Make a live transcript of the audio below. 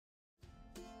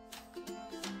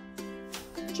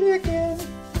Chicken.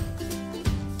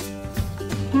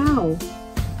 Cow.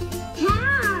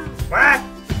 Cow. What?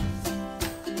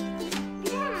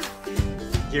 Yeah.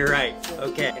 You're right.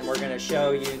 Okay, and we're gonna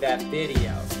show you that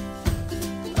video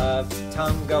of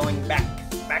tongue going back,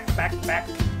 back, back, back.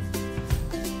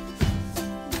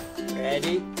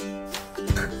 Ready?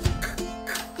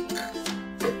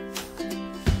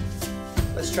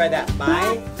 Let's try that.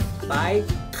 Bye, bye.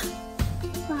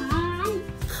 Bye.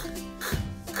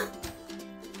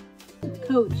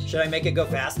 Coach. Should I make it go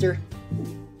faster?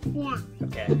 Yeah.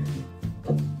 Okay.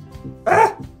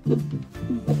 Ah!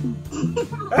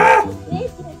 Ah!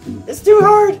 It's too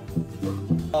hard!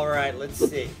 All right, let's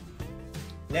see.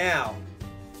 Now,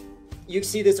 you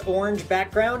see this orange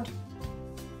background?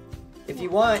 If you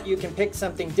want, you can pick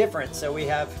something different. So we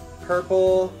have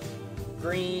purple,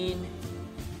 green,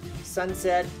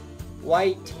 sunset,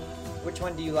 white. Which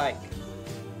one do you like?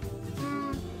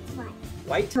 What?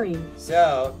 White? Green.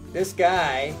 So this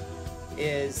guy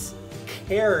is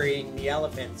carrying the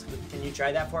elephants. Can you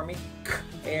try that for me?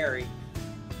 Carry.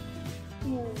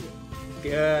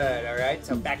 Good, all right,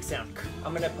 so back sound.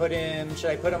 I'm gonna put him,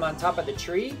 should I put him on top of the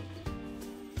tree?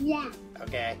 Yeah.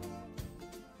 Okay.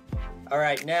 All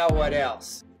right, now what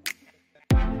else?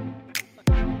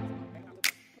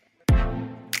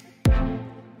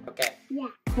 Okay, Yeah.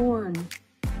 Corn.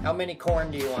 how many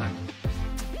corn do you want?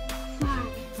 5.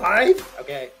 5?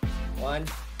 Okay, 1,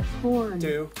 Corn.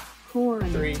 2, Corn.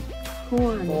 3,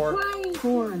 Corn. 4. Flying.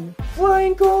 Corn.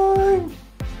 Flying corn!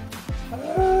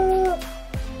 Ah.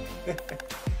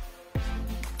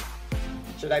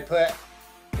 Should I put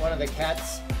one of the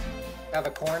cats have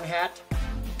a corn hat?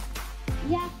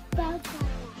 Yeah. Both of them.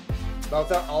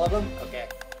 Both of all of them? Okay.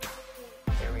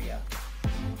 There we go.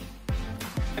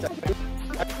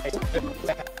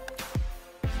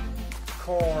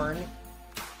 Corn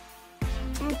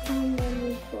And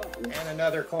then one. and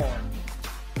another corn.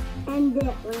 And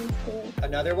that one too.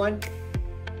 Another one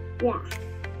Yeah.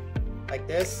 like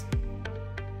this.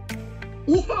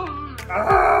 Yeah.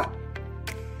 Ah!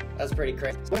 That's pretty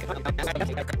crazy.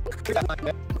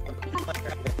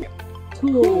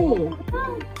 Tool.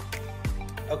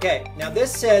 Okay, now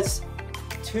this says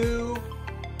 2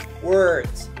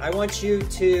 words. I want you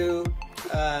to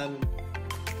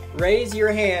raise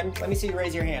your hand. Let me see you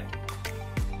raise your hand.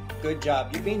 Good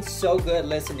job. You're being so good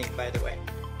listening, by the way.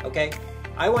 Okay,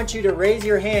 I want you to raise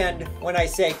your hand when I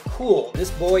say cool.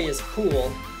 This boy is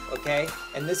cool, okay?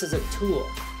 And this is a tool.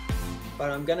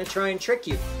 But I'm gonna try and trick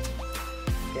you,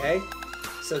 okay?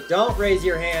 So don't raise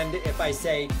your hand if I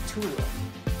say tool.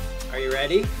 Are you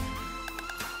ready?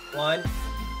 1,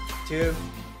 2,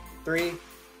 3,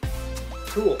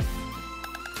 tool.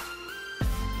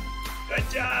 Good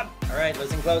job. All right,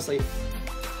 listen closely.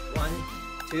 1,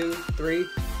 2, 3,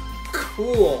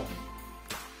 cool.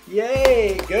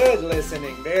 Yay, good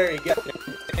listening, very good.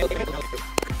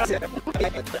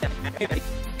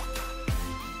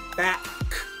 Back.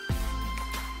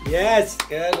 Yes,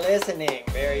 good listening,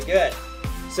 very good.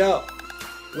 So,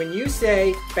 when you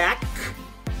say back,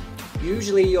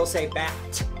 usually you'll say bat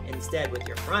instead with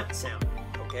your front sound.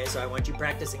 Okay, so I want you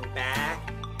practicing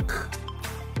back.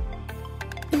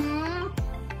 Back.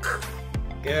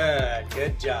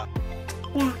 Good job.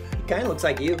 Yeah. He kind of looks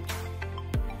like you.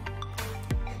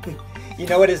 You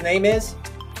know what his name is?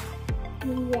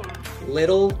 Yeah.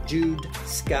 Little Jude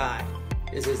Sky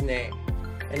is his name.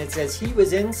 And it says he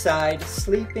was inside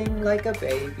sleeping like a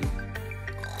baby.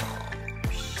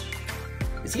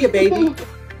 Is he a baby?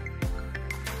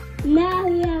 Now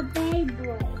you're a baby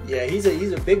boy. Yeah, he's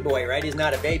a big boy, right? He's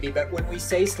not a baby, but when we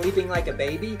say sleeping like a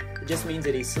baby, it just means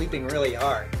that he's sleeping really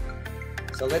hard.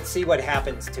 So let's see what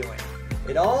happens to him.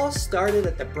 It all started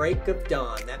at the break of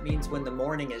dawn. That means when the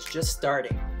morning is just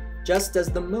starting, just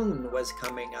as the moon was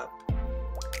coming up.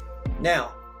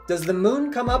 Now, does the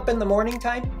moon come up in the morning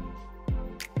time?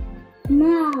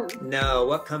 No. No,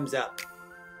 what comes up?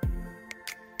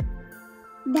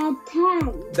 The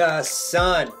sun. The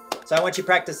sun. So I want you to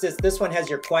practice this. This one has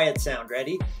your quiet sound.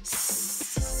 Ready?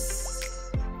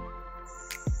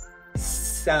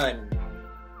 Sun.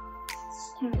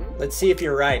 Let's see if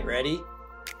you're right. Ready?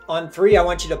 On 3, I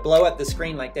want you to blow up the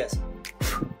screen like this.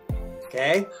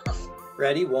 Okay?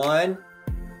 Ready? 1,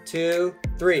 2,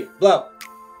 3. Blow.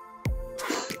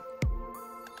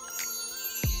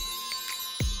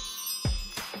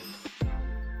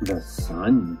 The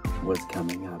sun was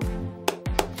coming up.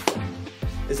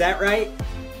 Is that right?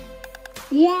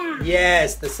 Yeah.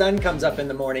 Yes, the sun comes up in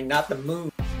the morning, not the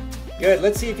moon. Good.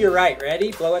 Let's see if you're right.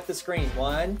 Ready? Blow at the screen.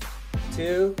 1,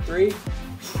 2, 3.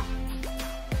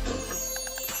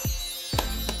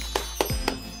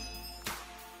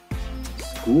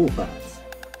 School bus.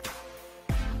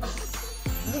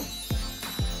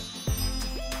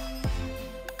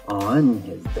 On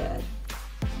his bed.